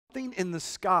something in the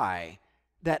sky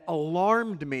that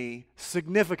alarmed me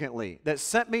significantly, that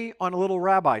sent me on a little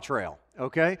rabbi trail,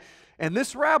 okay? And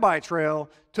this rabbi trail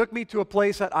took me to a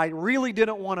place that I really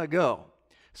didn't want to go.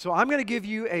 So I'm going to give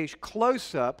you a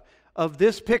close-up of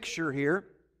this picture here.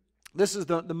 This is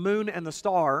the moon and the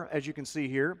star, as you can see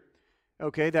here,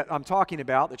 okay, that I'm talking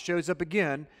about, that shows up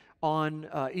again on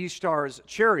Ishtar's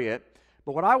chariot.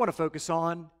 But what I want to focus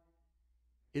on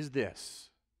is this.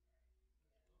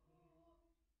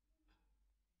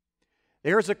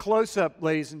 There's a close-up,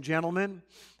 ladies and gentlemen,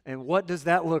 and what does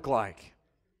that look like?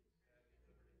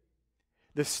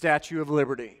 The Statue of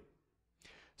Liberty.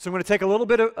 So I'm going to take a little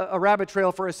bit of a rabbit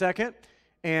trail for a second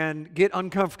and get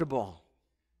uncomfortable.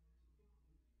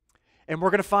 And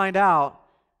we're going to find out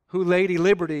who Lady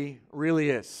Liberty really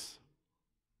is.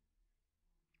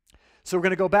 So we're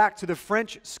going to go back to the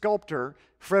French sculptor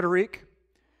Frederic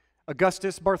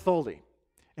Augustus Bartholdi.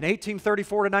 In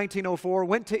 1834 to 1904,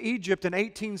 went to Egypt in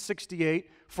 1868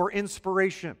 for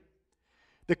inspiration.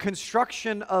 The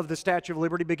construction of the Statue of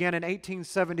Liberty began in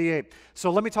 1878. So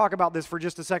let me talk about this for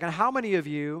just a second. How many of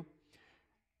you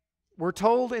were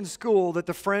told in school that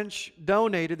the French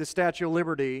donated the Statue of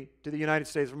Liberty to the United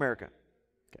States of America?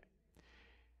 Okay.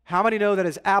 How many know that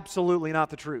is absolutely not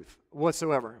the truth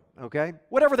whatsoever? Okay?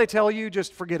 Whatever they tell you,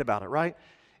 just forget about it, right?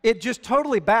 It just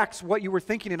totally backs what you were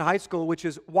thinking in high school, which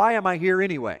is, why am I here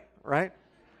anyway, right?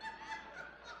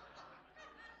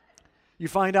 You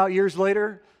find out years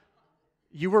later,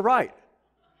 you were right.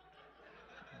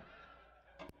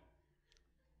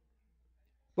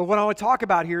 But what I want to talk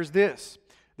about here is this.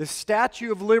 The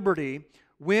Statue of Liberty,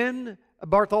 when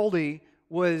Bartholdi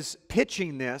was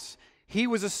pitching this, he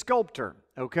was a sculptor,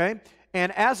 okay?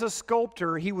 And as a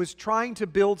sculptor, he was trying to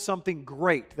build something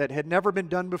great that had never been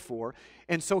done before.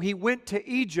 And so he went to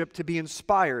Egypt to be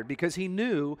inspired because he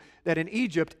knew that in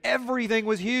Egypt, everything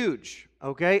was huge,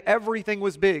 okay? Everything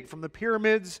was big, from the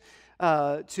pyramids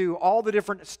to all the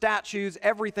different statues.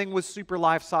 Everything was super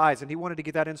life-size, and he wanted to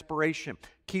get that inspiration.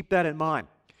 Keep that in mind.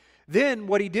 Then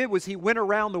what he did was he went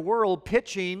around the world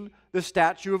pitching the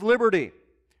Statue of Liberty.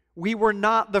 We were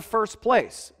not the first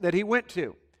place that he went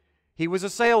to. He was a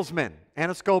salesman and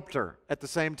a sculptor at the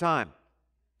same time.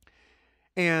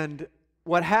 And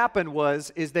what happened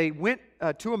is they went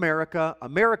to America.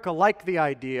 America liked the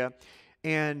idea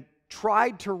and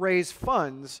tried to raise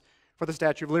funds for the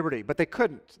Statue of Liberty, but they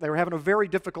couldn't. They were having a very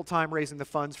difficult time raising the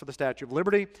funds for the Statue of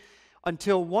Liberty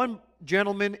until one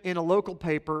gentleman in a local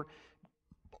paper,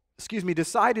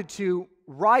 decided to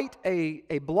write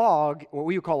a blog, what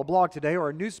we would call a blog today, or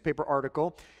a newspaper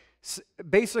article,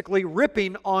 basically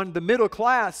ripping on the middle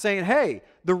class, saying, hey,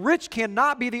 the rich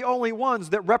cannot be the only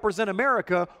ones that represent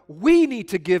America. We need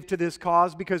to give to this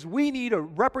cause because we need a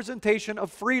representation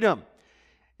of freedom.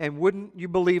 And wouldn't you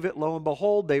believe it, lo and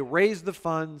behold, they raised the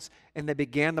funds and they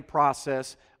began the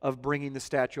process of bringing the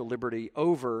Statue of Liberty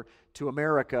over to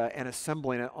America and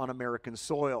assembling it on American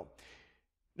soil.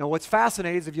 Now, what's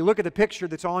fascinating is if you look at the picture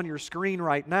that's on your screen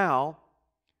right now,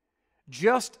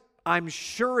 I'm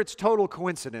sure it's total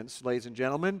coincidence, ladies and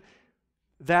gentlemen,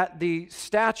 that the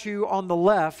statue on the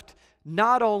left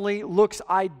not only looks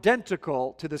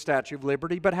identical to the Statue of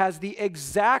Liberty, but has the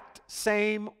exact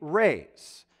same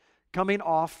rays coming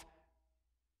off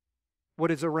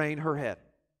what is arraying her head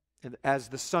as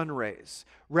the sun rays,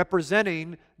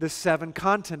 representing the 7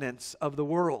 continents of the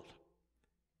world.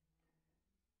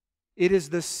 It is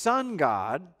the sun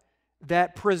god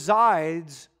that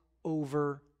presides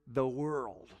over the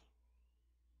world.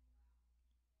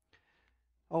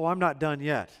 Oh, I'm not done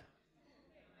yet.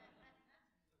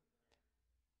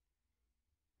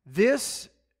 This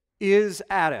is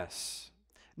Attis.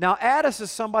 Now, Attis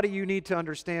is somebody you need to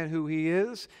understand who he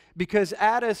is, because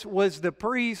Attis was the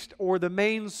priest or the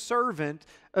main servant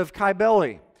of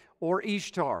Cybele, or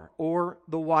Ishtar, or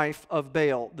the wife of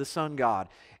Baal, the sun god.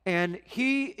 And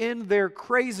he, in their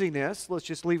craziness, let's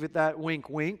just leave it that wink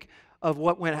wink, of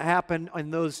what went happen in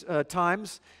those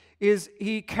times, is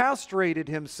he castrated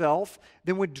himself,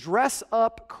 then would dress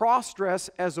up, cross-dress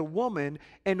as a woman,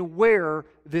 and wear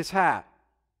this hat.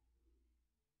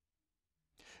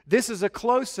 This is a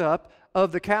close-up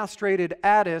of the castrated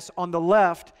Attis on the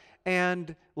left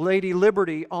and Lady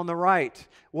Liberty on the right.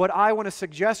 What I want to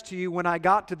suggest to you when I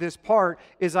got to this part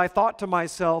is I thought to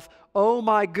myself, oh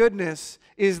my goodness,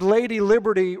 is Lady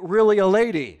Liberty really a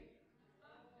lady?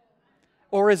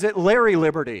 Or is it Larry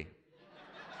Liberty?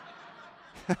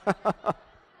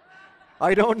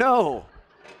 I don't know.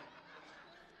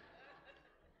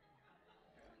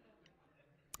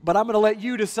 But I'm going to let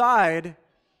you decide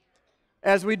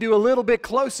as we do a little bit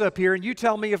close up here, and you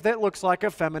tell me if that looks like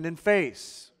a feminine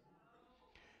face.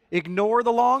 Ignore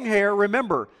the long hair.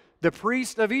 Remember, the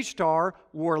priest of Ishtar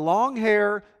wore long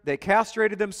hair, they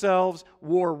castrated themselves,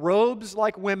 wore robes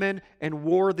like women, and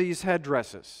wore these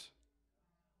headdresses.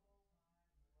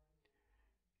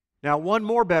 Now, one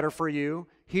more better for you.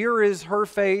 Here is her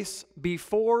face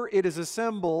before it is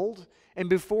assembled, and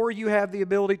before you have the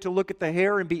ability to look at the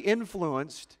hair and be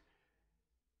influenced.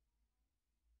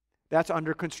 That's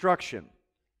under construction.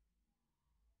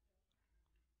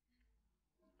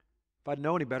 If I'd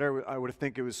known any better, I would have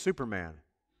think it was Superman.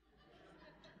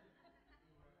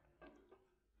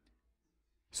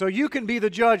 So you can be the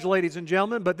judge, ladies and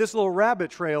gentlemen, but this little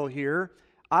rabbit trail here,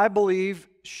 I believe,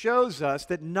 shows us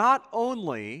that not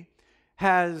only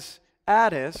has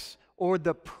Attis, or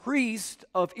the priest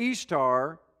of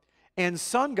Ishtar, and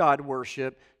sun god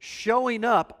worship showing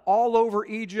up all over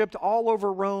Egypt, all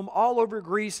over Rome, all over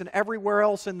Greece, and everywhere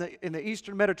else in the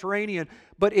Eastern Mediterranean,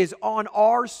 but is on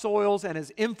our soils and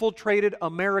has infiltrated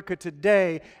America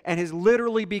today and has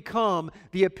literally become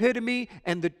the epitome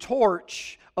and the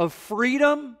torch of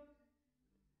freedom.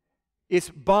 It's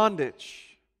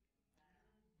bondage.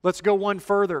 Let's go one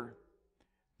further.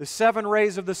 The 7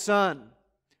 rays of the sun.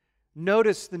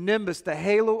 Notice the nimbus, the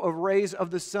halo of rays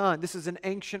of the sun. This is an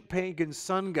ancient pagan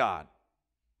sun god.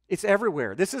 It's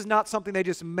everywhere. This is not something they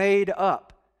just made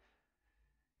up.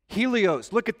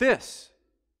 Helios, look at this.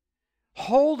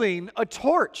 Holding a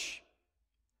torch.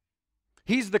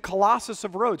 He's the Colossus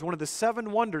of Rhodes, one of the 7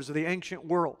 wonders of the ancient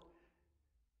world.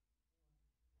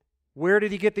 Where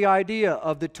did he get the idea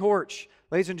of the torch?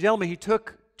 Ladies and gentlemen, he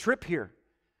took a trip here.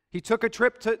 He took a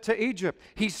trip to Egypt.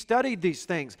 He studied these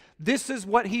things. This is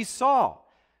what he saw.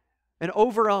 An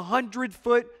over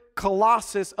 100-foot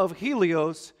colossus of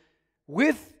Helios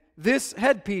with this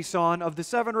headpiece on of the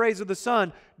 7 rays of the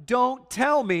sun. Don't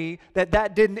tell me that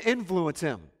that didn't influence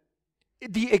him.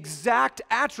 The exact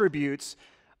attributes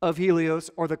of Helios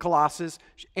or the colossus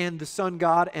and the sun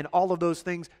god and all of those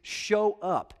things show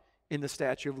up in the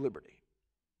Statue of Liberty.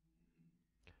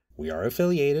 We are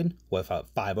affiliated with a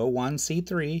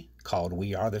 501c3 called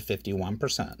We Are the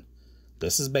 51%.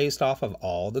 This is based off of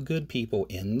all the good people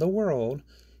in the world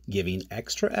giving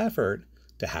extra effort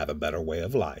to have a better way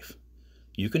of life.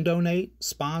 You can donate,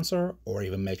 sponsor, or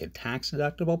even make a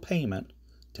tax-deductible payment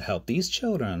to help these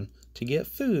children to get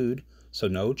food so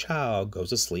no child goes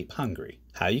to sleep hungry.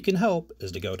 How you can help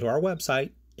is to go to our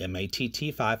website,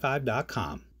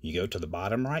 matt55.com. You go to the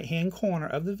bottom right-hand corner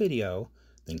of the video,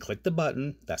 then click the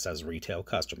button that says Retail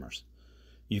Customers.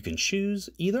 You can choose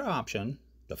either option,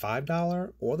 the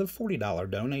 $5 or the $40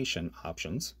 donation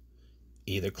options.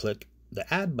 Either click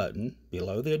the Add button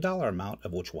below the dollar amount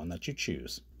of which one that you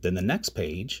choose. Then the next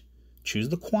page, choose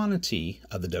the quantity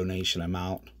of the donation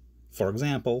amount. For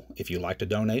example, if you'd like to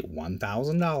donate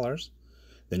 $1,000,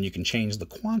 then you can change the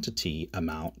quantity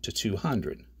amount to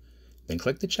 $200. Then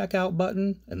click the Checkout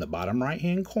button in the bottom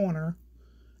right-hand corner,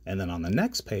 and then on the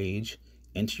next page,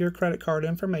 enter your credit card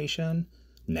information,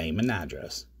 name, and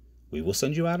address. We will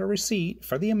send you out a receipt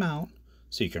for the amount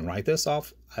so you can write this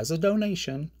off as a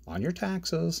donation on your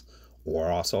taxes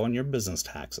or also on your business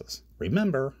taxes.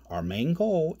 Remember, our main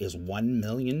goal is $1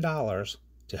 million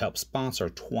to help sponsor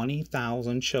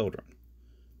 20,000 children.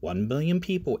 1 billion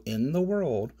people in the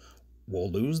world will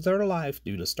lose their life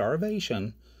due to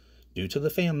starvation due to the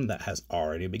famine that has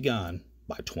already begun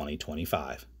by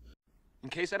 2025. In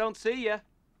case I don't see ya,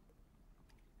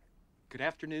 good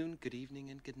afternoon, good evening,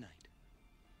 and good night.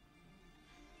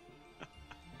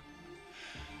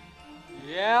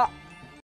 Yeah.